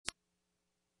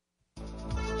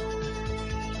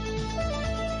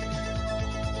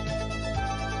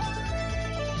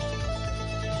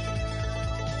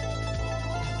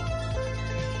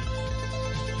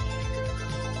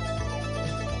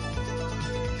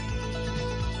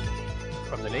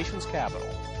From the nation's capital,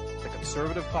 the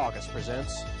Conservative Caucus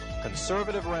presents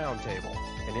Conservative Roundtable,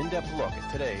 an in-depth look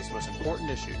at today's most important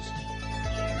issues.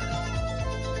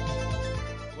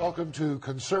 Welcome to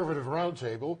Conservative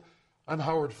Roundtable. I'm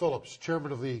Howard Phillips,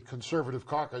 chairman of the Conservative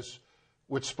Caucus,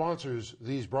 which sponsors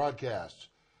these broadcasts.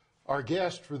 Our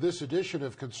guest for this edition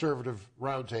of Conservative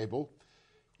Roundtable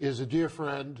is a dear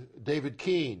friend, David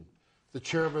Keene, the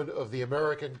chairman of the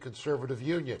American Conservative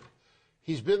Union.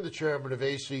 He's been the chairman of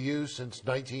ACU since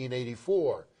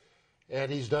 1984,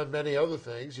 and he's done many other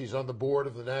things. He's on the board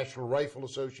of the National Rifle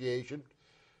Association,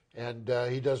 and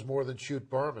he does more than shoot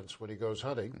varmints when he goes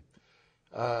hunting.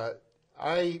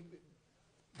 I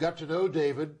got to know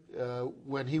David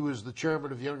when he was the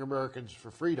chairman of Young Americans for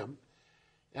Freedom,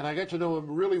 and I got to know him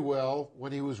really well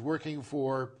when he was working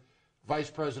for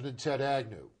Vice President Ted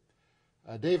Agnew.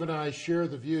 Dave and I share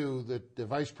the view that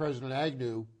Vice President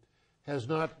Agnew has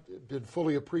not been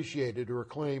fully appreciated or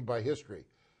acclaimed by history.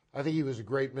 I think he was a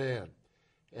great man,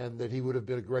 and that he would have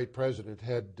been a great president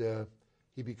had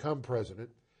he become president.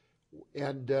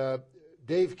 And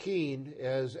Dave Keene,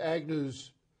 as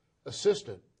Agnew's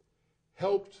assistant,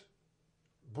 helped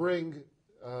bring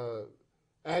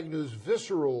Agnew's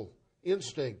visceral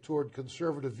instinct toward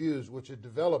conservative views, which had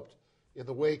developed in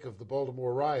the wake of the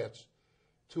Baltimore riots,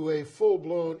 to a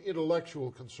full-blown intellectual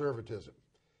conservatism.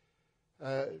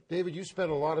 David, you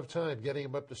spent a lot of time getting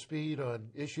him up to speed on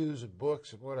issues and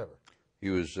books and whatever.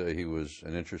 He was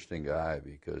an interesting guy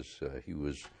because he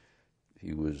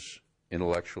was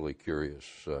intellectually curious.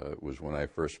 It was when I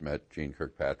first met Gene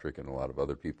Kirkpatrick and a lot of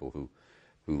other people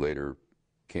who later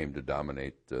came to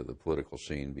dominate the political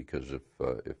scene, because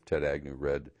if Ted Agnew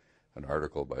read an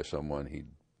article by someone, he'd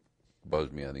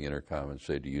buzz me on the intercom and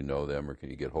say, "Do you know them, or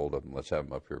can you get hold of them? Let's have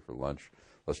them up here for lunch.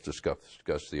 Let's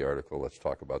discuss the article. Let's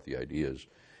talk about the ideas."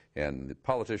 And the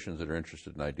politicians that are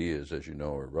interested in ideas, as you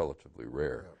know, are relatively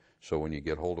rare. Yeah. So when you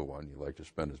get hold of one, you like to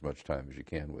spend as much time as you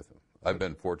can with them. I've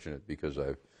been fortunate because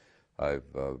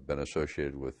I've been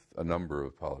associated with a number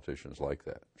of politicians like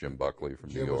that. Jim Buckley from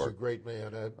New York. Jim was a great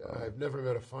man. I've never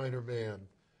met a finer man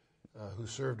who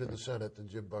served in the Senate than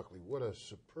Jim Buckley. What a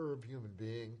superb human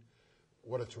being.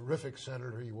 What a terrific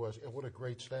senator he was, and what a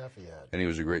great staff he had. And he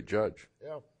was a great judge.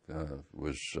 Yeah.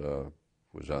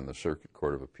 Was on the Circuit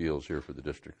Court of Appeals here for the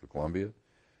District of Columbia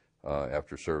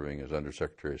after serving as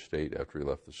Undersecretary of State after he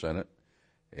left the Senate.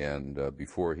 And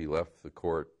before he left the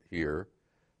court here,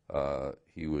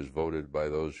 he was voted by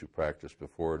those who practiced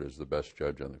before it as the best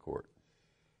judge on the court.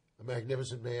 A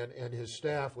magnificent man, and his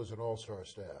staff was an all-star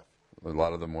staff. A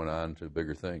lot of them went on to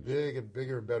bigger things.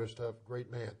 Bigger and better stuff. Great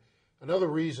man. Another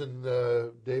reason,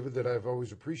 David, that I've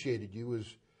always appreciated you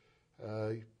is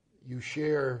you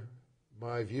share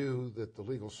my view that the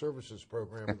legal services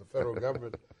program of the federal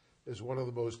government is one of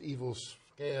the most evil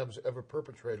scams ever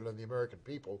perpetrated on the American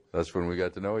people. That's when we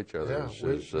got to know each other. Yeah,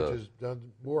 which has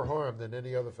done more harm than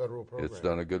any other federal program. It's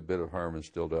done a good bit of harm and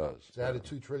still does. It's added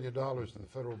 $2 trillion to the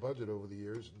federal budget over the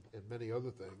years, and many other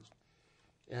things.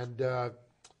 And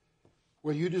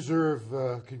well, you deserve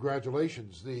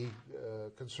congratulations. The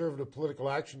Conservative Political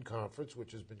Action Conference,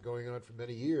 which has been going on for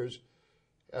many years,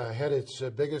 had its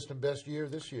biggest and best year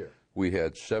this year. We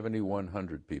had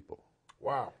 7,100 people.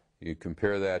 Wow. You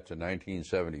compare that to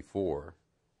 1974,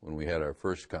 when we had our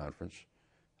first conference.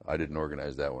 I didn't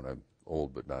organize that one. I'm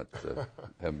old, but not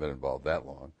haven't been involved that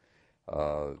long.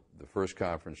 The first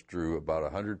conference drew about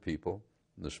 100 people.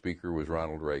 And the speaker was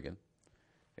Ronald Reagan.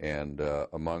 And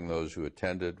among those who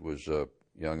attended was a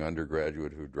young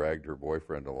undergraduate who dragged her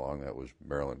boyfriend along. That was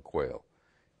Marilyn Quayle.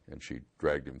 And she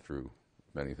dragged him through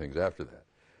many things after that.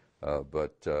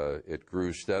 But it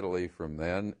grew steadily from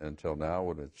then until now,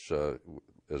 when it's,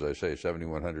 as I say,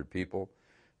 7,100 people.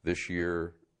 This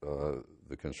year,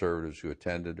 the conservatives who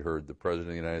attended heard the President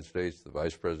of the United States, the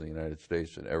Vice President of the United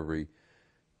States, and every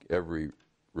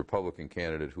Republican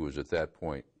candidate who was at that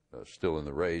point still in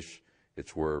the race.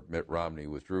 It's where Mitt Romney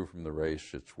withdrew from the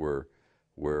race. It's where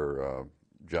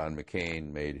John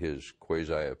McCain made his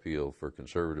quasi-appeal for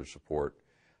conservative support.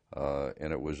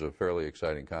 And it was a fairly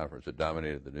exciting conference. It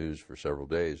dominated the news for several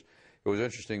days. It was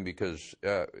interesting because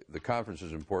the conference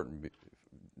is important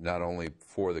not only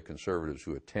for the conservatives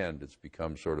who attend. It's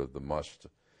become sort of the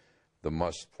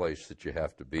must place that you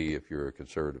have to be if you're a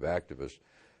conservative activist.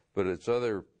 But its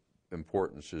other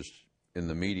importance is in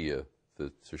the media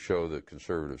to show the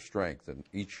conservative strength. And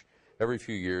every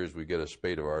few years we get a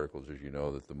spate of articles, as you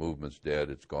know, that the movement's dead,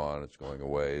 it's gone, it's going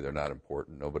away, they're not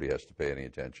important, nobody has to pay any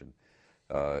attention.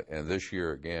 And this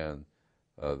year, again,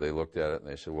 they looked at it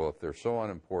and they said, well, if they're so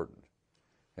unimportant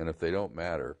and if they don't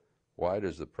matter, why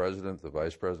does the president, the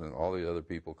vice president, all the other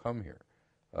people come here?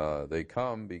 They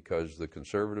come because the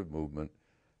conservative movement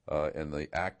and the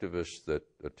activists that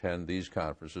attend these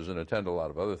conferences and attend a lot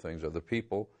of other things are the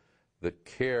people that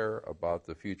care about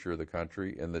the future of the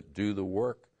country and that do the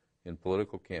work in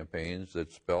political campaigns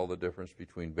that spell the difference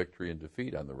between victory and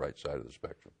defeat on the right side of the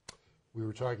spectrum. We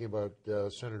were talking about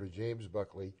Senator James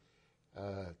Buckley.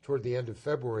 Toward the end of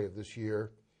February of this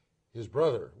year, his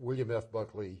brother, William F.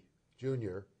 Buckley,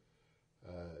 Jr.,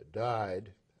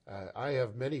 died. I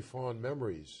have many fond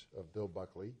memories of Bill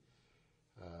Buckley.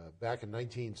 Back in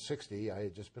 1960, I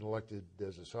had just been elected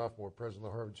as a sophomore president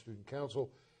of the Harvard Student Council,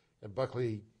 and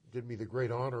Buckley did me the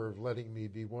great honor of letting me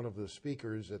be one of the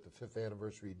speakers at the 5th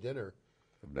anniversary dinner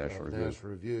of National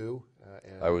Review.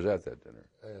 I was at that dinner.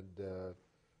 And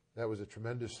that was a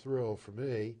tremendous thrill for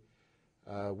me.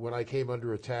 When I came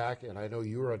under attack, and I know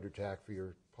you were under attack for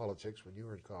your politics when you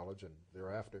were in college and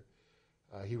thereafter,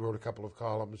 he wrote a couple of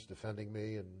columns defending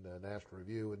me in National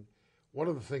Review. And one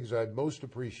of the things I most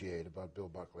appreciate about Bill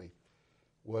Buckley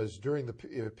was during the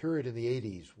period in the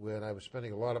 80s when I was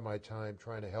spending a lot of my time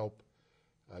trying to help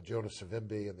Jonas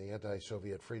Savimbi and the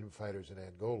anti-Soviet freedom fighters in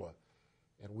Angola,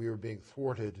 and we were being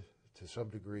thwarted to some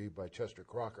degree by Chester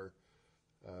Crocker,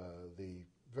 the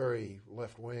very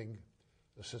left-wing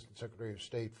Assistant Secretary of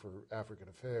State for African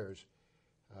Affairs.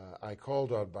 I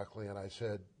called on Buckley and I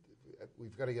said,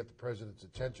 we've got to get the President's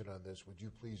attention on this. Would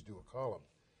you please do a column?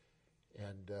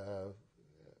 And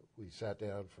we sat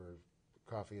down for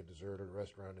coffee and dessert at a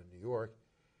restaurant in New York,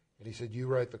 and he said, you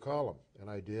write the column. And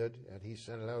I did, and he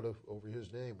sent it out over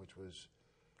his name, which was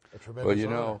a tremendous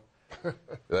honor. Well, you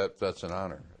know, that's an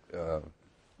honor.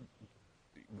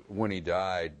 When he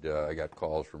died, I got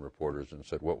calls from reporters and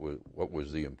said, what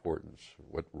was the importance?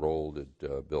 What role did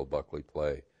Bill Buckley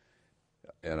play?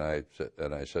 And I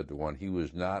said to one, he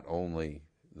was not only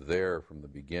there from the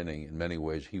beginning, in many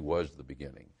ways he was the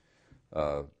beginning.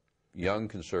 Young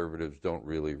conservatives don't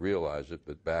really realize it,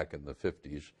 but back in the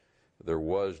 50s, there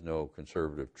was no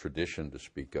conservative tradition to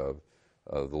speak of.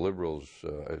 The liberals,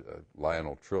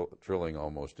 Lionel Trilling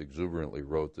almost exuberantly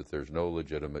wrote that there's no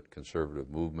legitimate conservative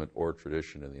movement or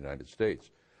tradition in the United States.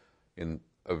 In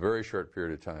a very short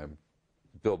period of time,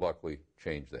 Bill Buckley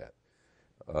changed that.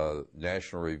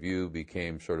 National Review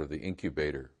became sort of the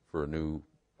incubator for a new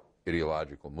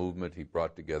ideological movement. He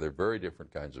brought together very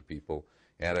different kinds of people,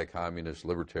 anti-communists,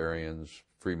 libertarians,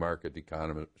 free market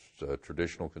economists,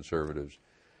 traditional conservatives,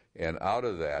 and out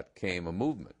of that came a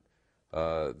movement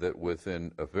that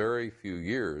within a very few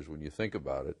years, when you think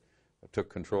about it, took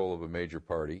control of a major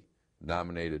party,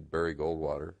 nominated Barry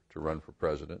Goldwater to run for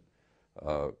president,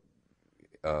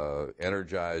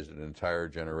 energized an entire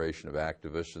generation of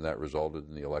activists, and that resulted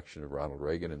in the election of Ronald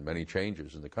Reagan and many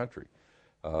changes in the country.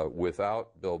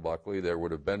 Without Bill Buckley, there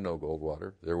would have been no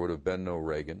Goldwater, there would have been no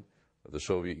Reagan, the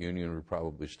Soviet Union would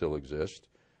probably still exist,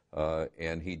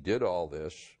 and he did all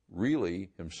this really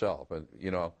himself. And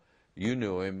you know, you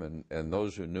knew him, and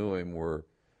those who knew him were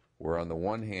on the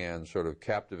one hand sort of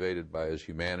captivated by his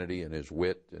humanity and his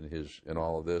wit and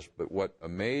all of this, but what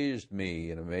amazed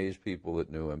me and amazed people that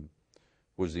knew him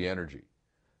was the energy.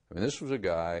 I mean, this was a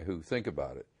guy who, think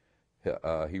about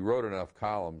it, he wrote enough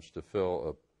columns to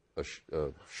fill a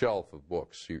shelf of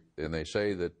books, and they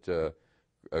say that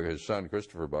his son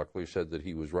Christopher Buckley said that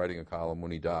he was writing a column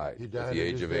when he died at the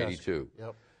age of 82.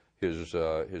 Yep.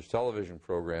 His television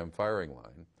program, Firing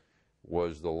Line,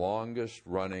 was the longest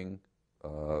running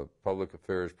public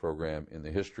affairs program in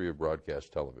the history of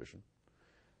broadcast television.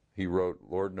 He wrote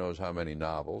Lord knows how many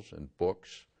novels and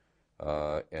books,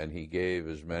 and he gave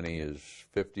as many as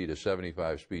 50 to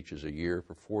 75 speeches a year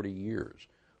for 40 years,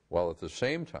 while at the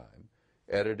same time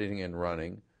editing and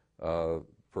running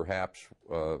perhaps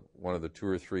one of the 2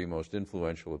 or 3 most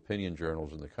influential opinion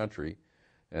journals in the country,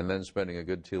 and then spending a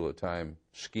good deal of time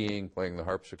skiing, playing the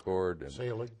harpsichord,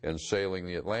 and sailing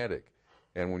the Atlantic.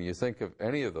 And when you think of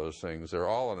any of those things, they're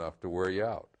all enough to wear you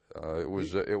out. It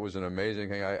was an amazing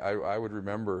thing. I would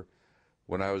remember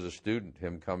when I was a student,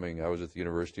 him coming. I was at the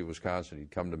University of Wisconsin.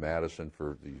 He'd come to Madison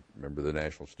for the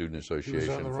National Student Association fights. He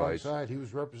was on the wrong side. He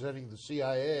was representing the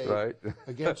CIA right.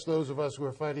 against those of us who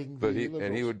were fighting the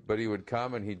liberals. But he would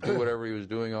come and he'd do whatever he was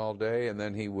doing all day, and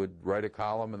then he would write a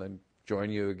column and then join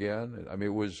you again. I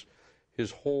mean,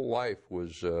 his whole life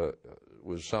was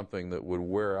something that would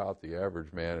wear out the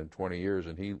average man in 20 years,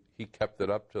 and he kept it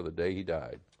up till the day he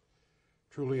died.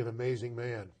 Truly an amazing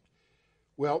man.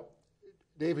 Well,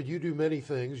 David, you do many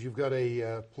things. You've got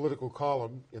a political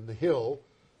column in The Hill,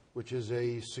 which is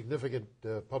a significant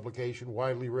publication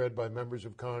widely read by members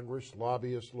of Congress,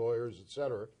 lobbyists, lawyers,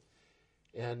 etc.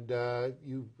 And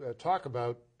you talk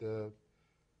about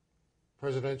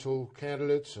presidential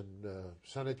candidates and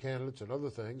Senate candidates and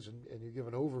other things, and you give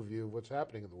an overview of what's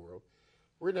happening in the world.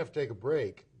 We're going to have to take a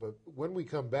break, but when we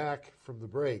come back from the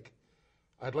break,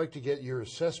 I'd like to get your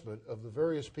assessment of the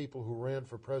various people who ran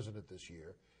for president this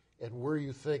year and where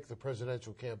you think the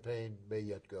presidential campaign may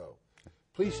yet go.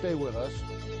 Please stay with us.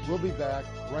 We'll be back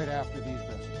right after these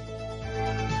messages.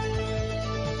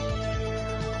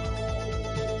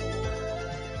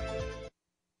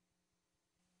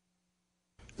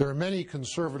 There are many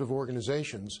conservative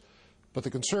organizations, but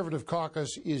the Conservative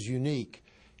Caucus is unique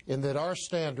in that our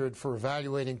standard for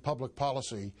evaluating public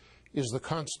policy is the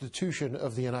Constitution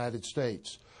of the United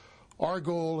States. Our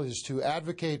goal is to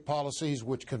advocate policies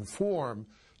which conform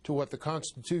to what the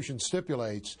Constitution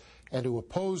stipulates and to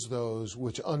oppose those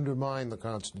which undermine the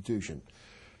Constitution.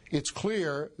 It's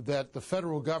clear that the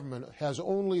federal government has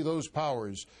only those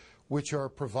powers which are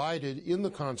provided in the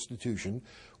Constitution,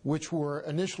 which were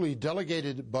initially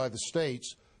delegated by the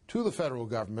states to the federal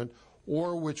government,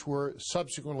 or which were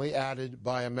subsequently added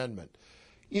by amendment.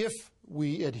 If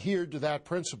we adhered to that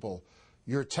principle,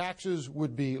 your taxes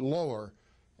would be lower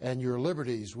and your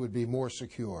liberties would be more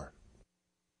secure.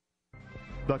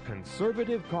 The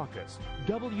Conservative Caucus,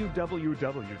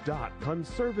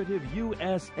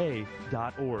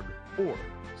 www.conservativeusa.org or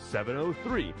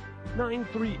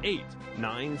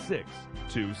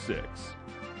 703-938-9626.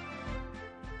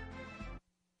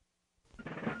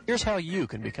 Here's how you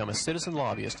can become a citizen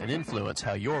lobbyist and influence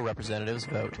how your representatives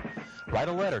vote. Write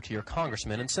a letter to your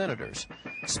congressmen and senators.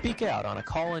 Speak out on a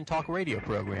call-in talk radio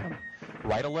program.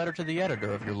 Write a letter to the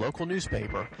editor of your local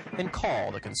newspaper and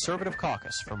call the Conservative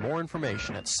Caucus for more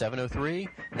information at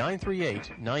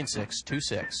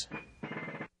 703-938-9626.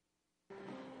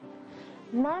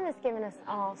 Mom has given us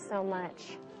all so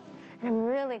much, and I'm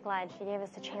really glad she gave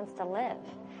us a chance to live.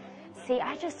 See,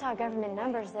 I just saw government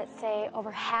numbers that say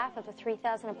over half of the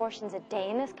 3,000 abortions a day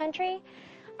in this country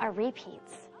are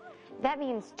repeats. That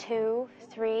means 2,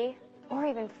 3, or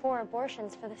even 4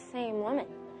 abortions for the same woman.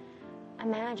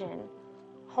 Imagine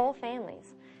whole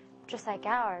families, just like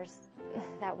ours,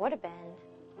 that would have been,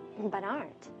 but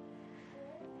aren't.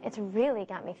 It's really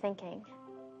got me thinking.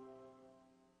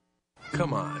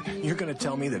 Come on, you're going to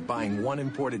tell me that buying one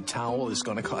imported towel is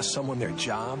going to cost someone their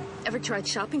job? Ever tried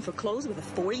shopping for clothes with a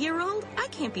 4-year-old? I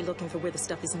can't be looking for where the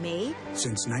stuff is made.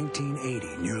 Since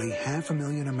 1980, nearly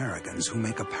 500,000 Americans who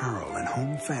make apparel and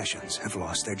home fashions have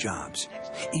lost their jobs,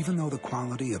 even though the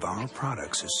quality of our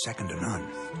products is second to none,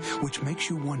 which makes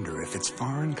you wonder if it's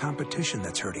foreign competition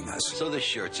that's hurting us. So the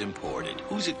shirt's imported.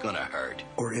 Who's it going to hurt?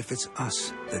 Or if it's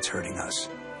us that's hurting us.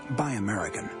 Buy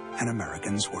American, and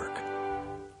Americans work.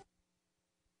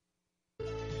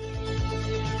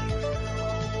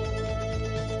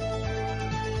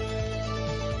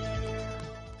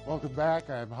 Welcome back.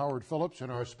 I'm Howard Phillips,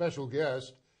 and our special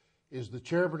guest is the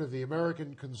chairman of the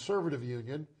American Conservative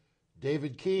Union,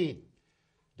 David Keene.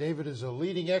 David is a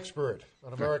leading expert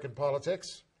on American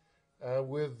politics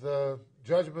with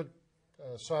judgment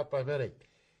sought by many.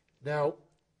 Now,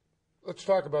 let's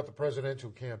talk about the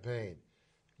presidential campaign.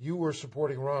 You were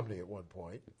supporting Romney at one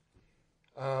point.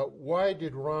 Why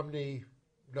did Romney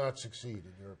not succeed,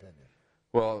 in your opinion?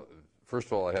 Well, first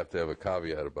of all, I have to have a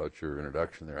caveat about your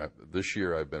introduction there. This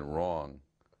year I've been wrong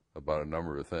about a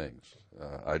number of things.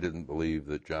 I didn't believe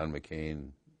that John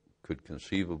McCain could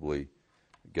conceivably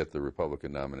get the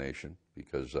Republican nomination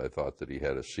because I thought that he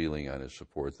had a ceiling on his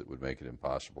support that would make it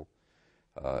impossible.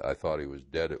 I thought he was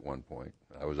dead at one point.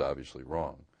 I was obviously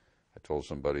wrong. I told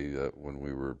somebody that when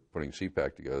we were putting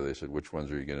CPAC together, they said, which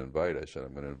ones are you going to invite? I said,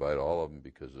 I'm going to invite all of them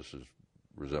because this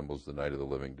resembles the Night of the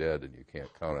Living Dead and you can't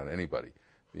count on anybody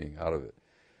being out of it.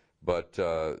 But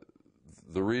the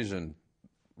reason,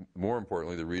 more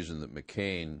importantly, the reason that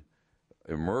McCain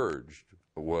emerged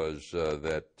was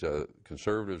that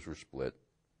conservatives were split.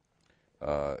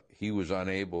 He was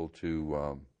unable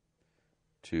to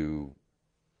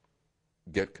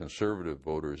get conservative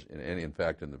voters in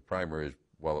fact, in the primaries,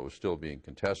 while it was still being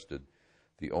contested,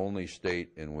 the only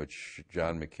state in which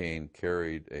John McCain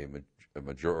carried a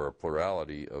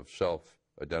plurality of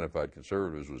self-identified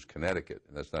conservatives was Connecticut,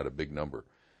 and that's not a big number.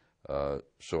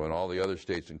 So in all the other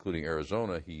states, including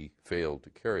Arizona, he failed to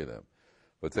carry them.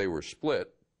 But they were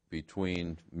split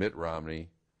between Mitt Romney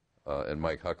and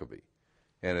Mike Huckabee.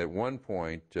 And at one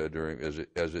point, as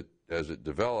it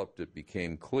developed, it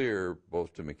became clear,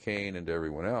 both to McCain and to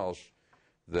everyone else,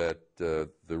 that the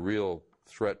real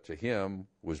threat to him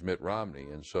was Mitt Romney.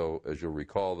 And so, as you'll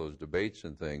recall, those debates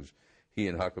and things, he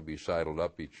and Huckabee sidled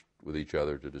up with each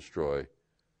other to destroy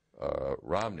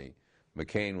Romney.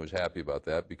 McCain was happy about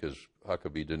that because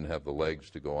Huckabee didn't have the legs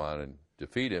to go on and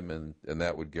defeat him, and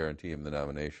that would guarantee him the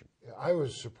nomination. I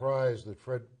was surprised that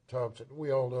Fred Thompson,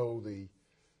 we all know the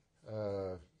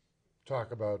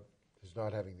talk about his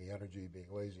not having the energy, being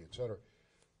lazy, etc.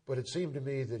 But it seemed to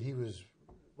me that he was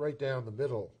right down the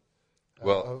middle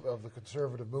of the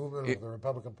conservative movement, of the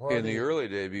Republican Party. In the early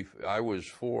days, I was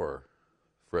for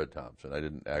Fred Thompson. I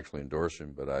didn't actually endorse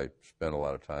him, but I spent a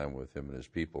lot of time with him and his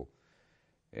people.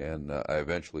 And I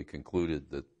eventually concluded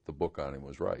that the book on him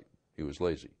was right. He was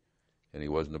lazy, and he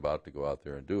wasn't about to go out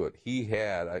there and do it. He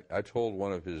had, I told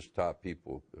one of his top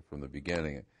people from the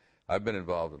beginning, I've been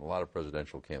involved in a lot of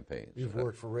presidential campaigns. You've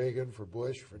worked for Reagan, for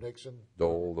Bush, for Nixon,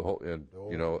 Dole, the whole, and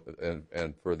Dole. You know,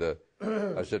 and for the,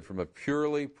 I said from a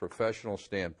purely professional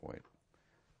standpoint,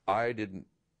 I didn't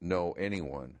know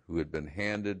anyone who had been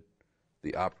handed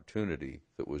the opportunity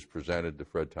that was presented to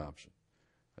Fred Thompson.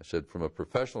 I said, from a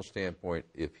professional standpoint,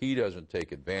 if he doesn't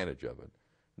take advantage of it,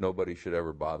 nobody should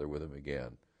ever bother with him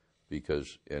again,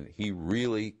 because, and he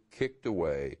really kicked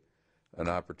away an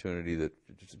opportunity that,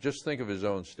 just think of his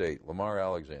own state. Lamar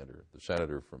Alexander, the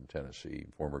senator from Tennessee,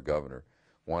 former governor,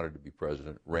 wanted to be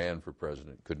president, ran for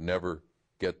president, could never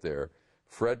get there.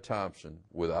 Fred Thompson,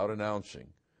 without announcing,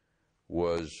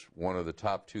 was one of the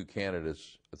top two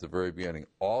candidates at the very beginning.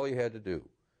 All he had to do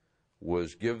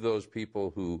was give those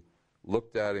people who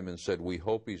looked at him and said, we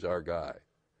hope he's our guy.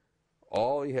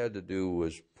 All he had to do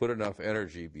was put enough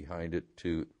energy behind it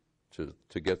to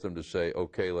get them to say,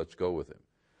 okay, let's go with him.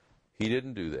 He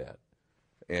didn't do that.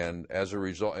 And as a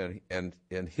result, and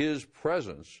his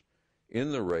presence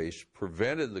in the race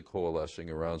prevented the coalescing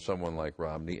around someone like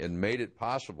Romney and made it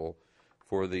possible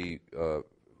for the,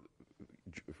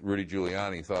 Rudy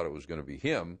Giuliani thought it was going to be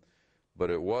him, but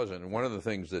it wasn't. And one of the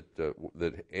things that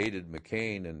that aided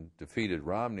McCain and defeated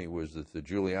Romney was that the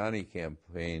Giuliani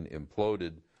campaign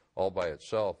imploded all by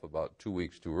itself about 2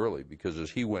 weeks too early, because as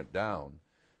he went down,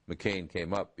 McCain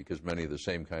came up, because many of the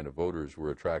same kind of voters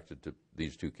were attracted to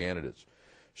these two candidates.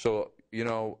 So, you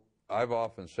know, I've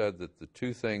often said that the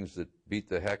two things that beat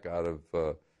the heck out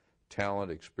of talent,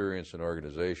 experience, and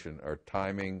organization are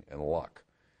timing and luck.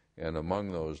 And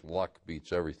among those, luck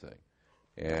beats everything.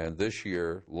 And this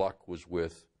year, luck was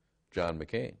with John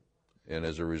McCain. And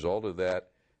as a result of that,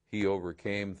 he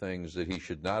overcame things that he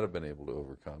should not have been able to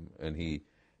overcome, and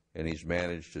he's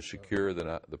managed to secure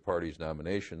the party's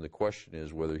nomination. The question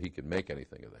is whether he can make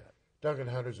anything of that. Duncan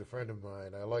Hunter's a friend of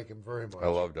mine. I like him very much. I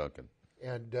love Duncan.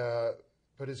 And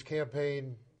but his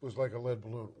campaign was like a lead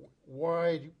balloon.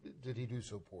 Why did he do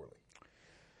so poorly?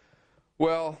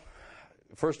 Well,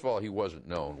 first of all, he wasn't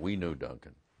known. We knew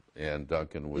Duncan, and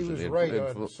Duncan was an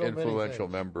influential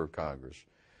member of Congress,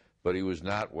 but he was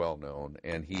not well known.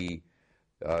 And he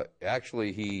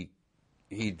actually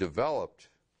he developed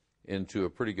into a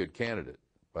pretty good candidate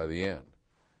by the end.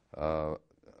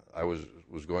 I was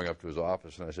going up to his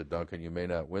office, and I said, Duncan, you may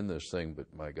not win this thing, but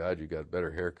my God, you got a better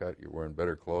haircut, you're wearing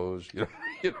better clothes,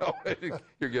 you know,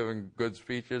 you're giving good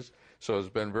speeches, so it's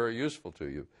been very useful to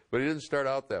you. But he didn't start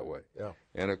out that way. Yeah.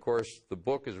 And of course, the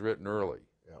book is written early.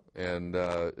 Yeah.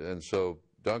 And so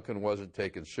Duncan wasn't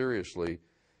taken seriously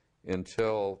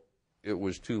until it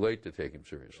was too late to take him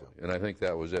seriously. Yeah. And I think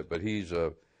that was it. But he's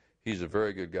a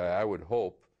very good guy. I would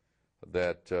hope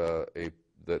that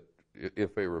that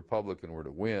if a Republican were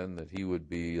to win, that he would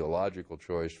be a logical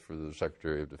choice for the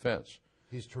Secretary of Defense.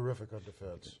 He's terrific on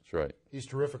defense. That's right. He's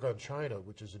terrific on China,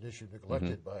 which is an issue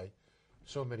neglected by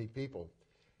so many people.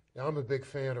 Now, I'm a big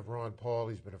fan of Ron Paul.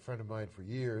 He's been a friend of mine for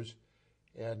years,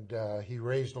 and he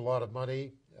raised a lot of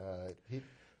money.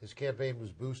 His campaign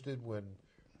was boosted when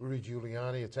Rudy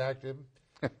Giuliani attacked him.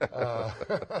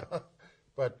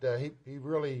 But he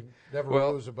really never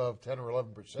rose above 10 or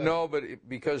 11%. No, but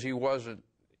because he wasn't.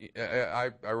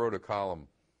 I wrote a column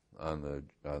on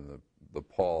the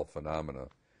Paul phenomena,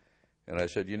 and I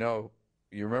said, you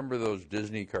remember those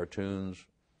Disney cartoons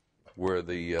where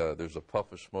there's a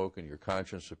puff of smoke and your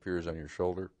conscience appears on your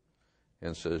shoulder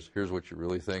and says, here's what you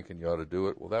really think and you ought to do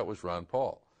it? Well, that was Ron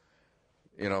Paul.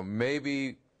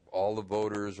 Maybe all the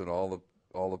voters and all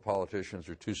the politicians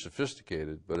are too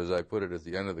sophisticated, but as I put it at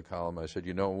the end of the column, I said,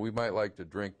 we might like to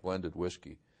drink blended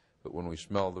whiskey, but when we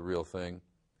smell the real thing,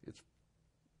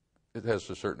 it has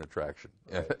a certain attraction.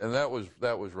 Right. And that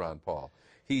was Ron Paul.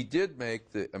 He did make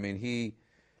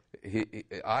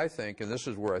I think, and this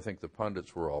is where I think the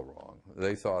pundits were all wrong.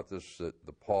 They thought that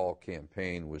the Paul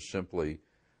campaign was simply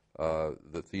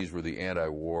that these were the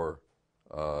anti-war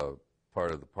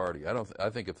part of the party. I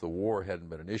think if the war hadn't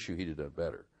been an issue, he'd have done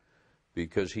better,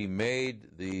 because he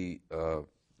made the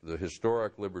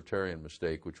historic libertarian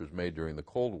mistake, which was made during the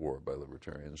Cold War by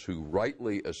libertarians, who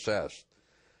rightly assessed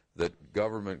that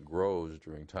government grows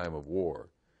during time of war,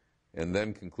 and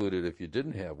then concluded if you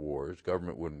didn't have wars,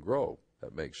 government wouldn't grow.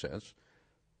 That makes sense.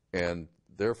 And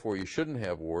therefore, you shouldn't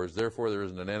have wars. Therefore, there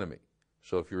isn't an enemy.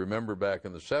 So if you remember back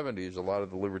in the 70s, a lot of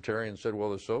the libertarians said,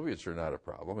 well, the Soviets are not a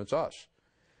problem, it's us.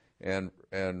 And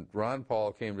Ron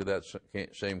Paul came to that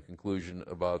same conclusion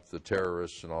about the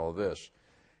terrorists and all of this.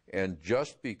 And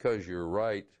just because you're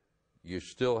right, you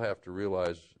still have to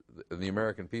realize, the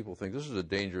American people think this is a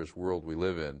dangerous world we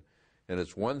live in. And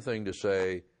it's one thing to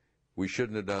say, we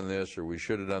shouldn't have done this, or we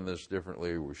should have done this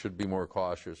differently, or we should be more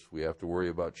cautious, we have to worry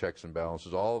about checks and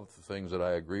balances, all of the things that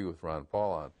I agree with Ron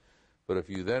Paul on. But if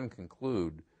you then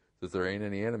conclude that there ain't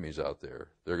any enemies out there,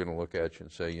 they're going to look at you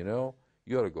and say, you know,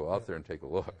 you ought to go out there and take a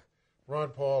look. Ron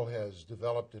Paul has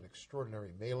developed an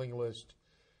extraordinary mailing list,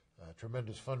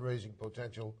 tremendous fundraising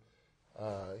potential.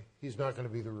 He's not going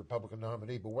to be the Republican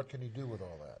nominee, but what can he do with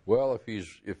all that? Well,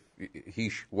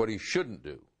 what he shouldn't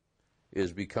do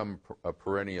is become a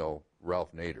perennial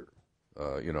Ralph Nader,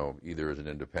 you know, either as an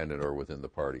independent or within the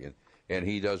party. And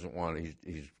he doesn't want,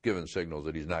 he's given signals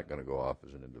that he's not going to go off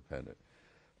as an independent.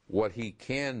 What he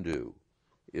can do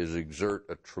is exert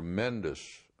a tremendous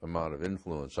amount of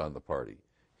influence on the party.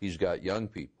 He's got young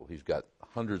people. He's got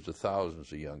hundreds of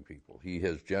thousands of young people. He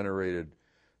has generated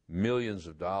millions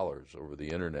of dollars over the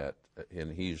internet,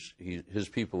 and his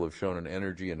people have shown an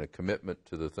energy and a commitment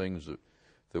to the things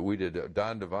that we did.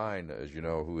 Don Devine, as you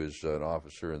know, who is an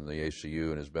officer in the ACU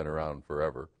and has been around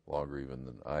forever, longer even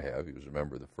than I have. He was a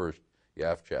member of the first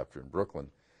YAF chapter in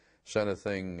Brooklyn. Sent a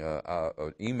thing,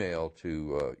 an email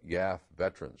to YAF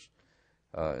veterans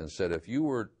and said, if you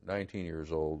were 19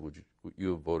 years old, would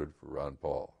you have voted for Ron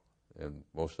Paul? And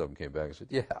most of them came back and said,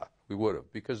 yeah, we would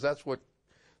have, because that's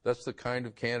the kind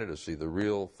of candidacy, the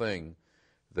real thing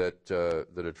that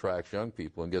attracts young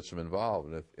people and gets them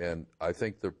involved. And I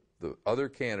think the other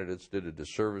candidates did a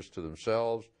disservice to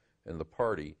themselves and the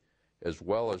party, as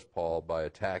well as Paul, by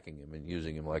attacking him and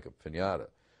using him like a piñata.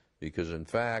 Because, in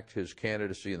fact, his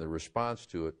candidacy and the response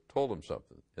to it told him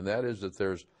something. And that is that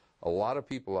there's a lot of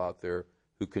people out there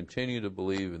who continue to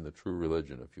believe in the true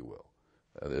religion, if you will,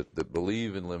 that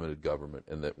believe in limited government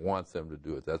and that want them to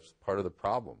do it. That's part of the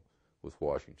problem with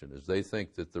Washington, is they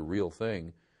think that the real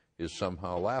thing is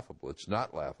somehow laughable. It's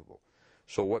not laughable.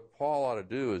 So what Paul ought to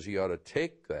do is he ought to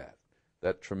take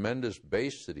that tremendous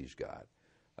base that he's got,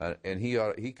 and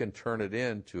he can turn it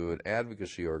into an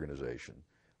advocacy organization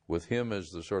with him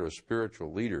as the sort of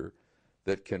spiritual leader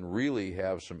that can really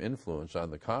have some influence on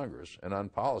the Congress and on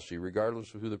policy,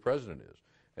 regardless of who the president is.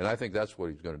 And I think that's what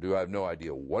he's going to do. I have no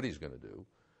idea what he's going to do,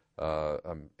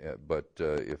 but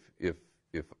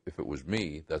if it was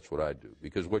me, that's what I'd do.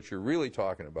 Because what you're really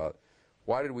talking about,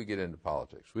 why did we get into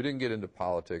politics? We didn't get into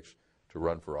politics to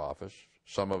run for office.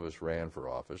 Some of us ran for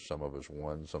office. Some of us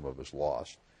won. Some of us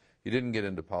lost. You didn't get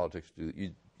into politics to do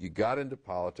that. You got into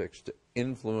politics to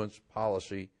influence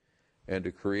policy and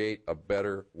to create a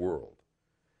better world.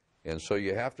 And so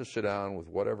you have to sit down with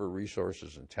whatever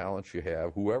resources and talents you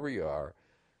have, whoever you are,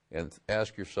 and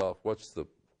ask yourself, what's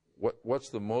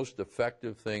the most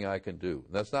effective thing I can do?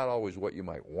 And that's not always what you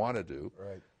might want to do,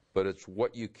 right, but it's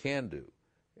what you can do.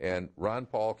 And Ron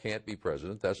Paul can't be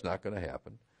president. That's not going to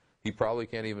happen. He probably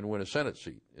can't even win a Senate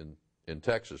seat in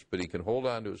Texas, but he can hold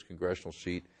on to his congressional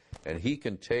seat, and he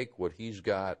can take what he's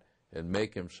got and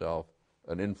make himself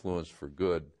an influence for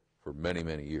good for many,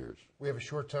 many years. We have a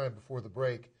short time before the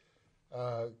break.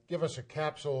 Give us a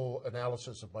capsule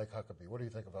analysis of Mike Huckabee. What do you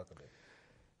think of Huckabee?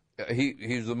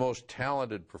 He's the most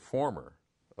talented performer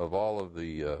of all of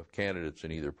the candidates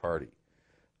in either party.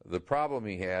 The problem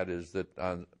he had is that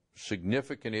on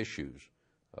significant issues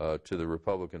to the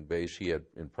Republican base, he had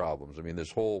problems. I mean,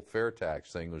 this whole fair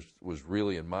tax thing was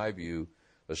really, in my view,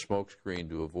 a smokescreen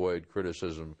to avoid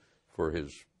criticism for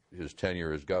his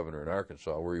tenure as governor in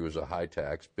Arkansas, where he was a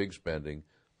high-tax, big-spending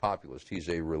populist. He's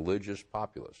a religious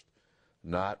populist,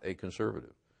 not a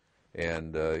conservative.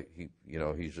 And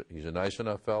he's a nice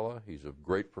enough fella. He's a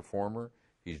great performer.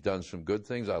 He's done some good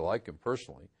things. I like him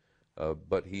personally,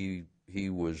 but he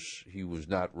was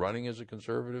not running as a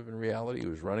conservative in reality. He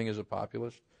was running as a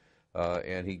populist,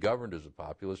 and he governed as a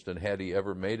populist. And had he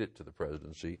ever made it to the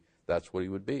presidency, that's what he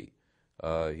would be.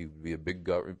 He would be a big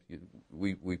government.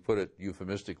 We put it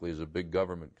euphemistically as a big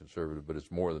government conservative, but it's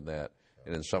more than that,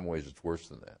 and in some ways it's worse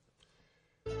than that.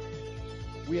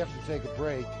 We have to take a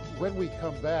break. When we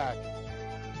come back,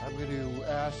 I'm going to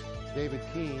ask David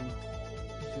Keene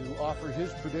to offer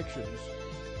his predictions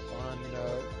on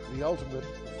the ultimate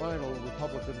final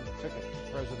Republican ticket,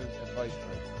 president and vice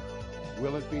president.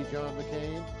 Will it be John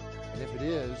McCain? And if it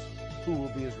is, who will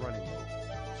be his running mate?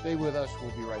 Stay with us.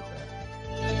 We'll be right back.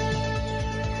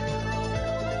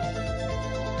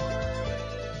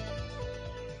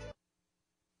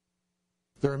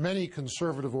 There are many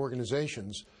conservative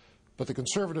organizations, but the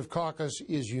Conservative Caucus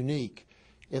is unique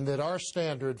in that our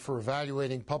standard for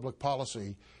evaluating public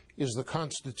policy is the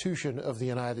Constitution of the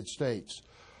United States.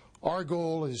 Our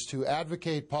goal is to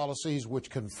advocate policies which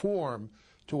conform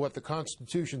to what the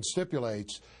Constitution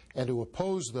stipulates and to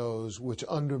oppose those which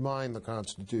undermine the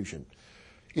Constitution.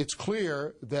 It's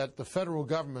clear that the federal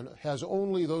government has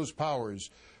only those powers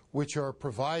which are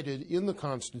provided in the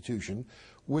Constitution,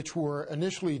 which were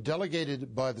initially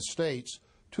delegated by the states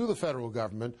to the federal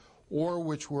government, or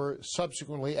which were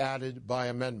subsequently added by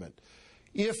amendment.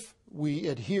 If we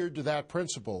adhered to that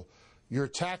principle, your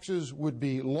taxes would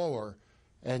be lower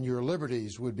and your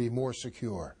liberties would be more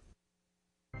secure.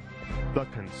 The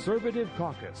Conservative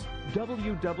Caucus,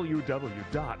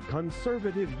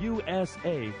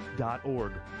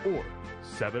 www.conservativeusa.org or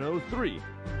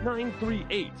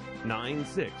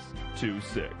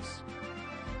 703-938-9626.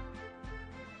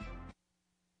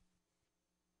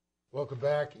 Welcome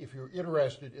back. If you're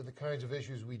interested in the kinds of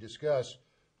issues we discuss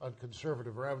on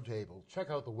Conservative Roundtable, check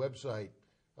out the website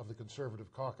of the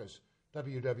Conservative Caucus,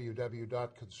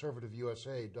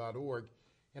 www.conservativeusa.org.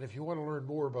 And if you want to learn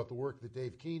more about the work that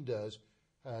Dave Keene does,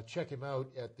 check him out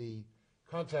at the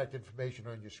contact information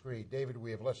on your screen. David,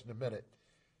 we have less than a minute.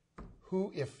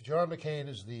 Who, if John McCain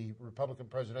is the Republican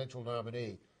presidential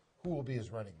nominee, who will be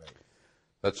his running mate?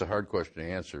 That's a hard question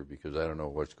to answer because I don't know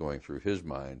what's going through his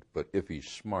mind. But if he's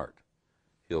smart,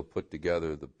 he'll put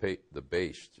together the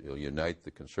base. He'll unite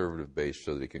the conservative base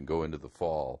so that he can go into the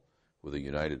fall with a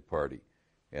united party.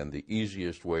 And the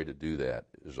easiest way to do that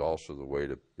is also the way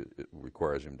it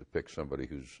requires him to pick somebody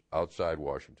who's outside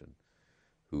Washington,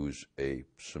 who's a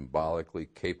symbolically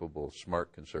capable,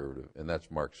 smart conservative, and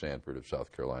that's Mark Sanford of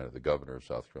South Carolina, the governor of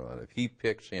South Carolina. If he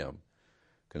picks him,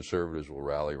 conservatives will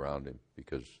rally around him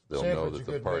because they'll know that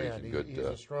the party's in good... He's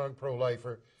a strong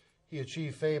pro-lifer. He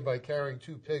achieved fame by carrying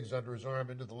 2 pigs under his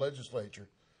arm into the legislature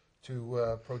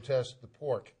to protest the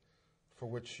pork for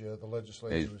which the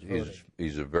legislature was voting.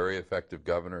 He's a very effective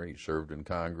governor. He served in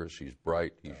Congress. He's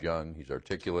bright. He's young. He's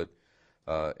articulate.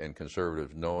 And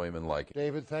conservatives know him and like him.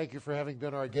 David, thank you for having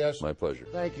been our guest. My pleasure.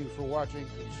 Thank you for watching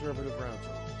Conservative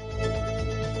Roundtable.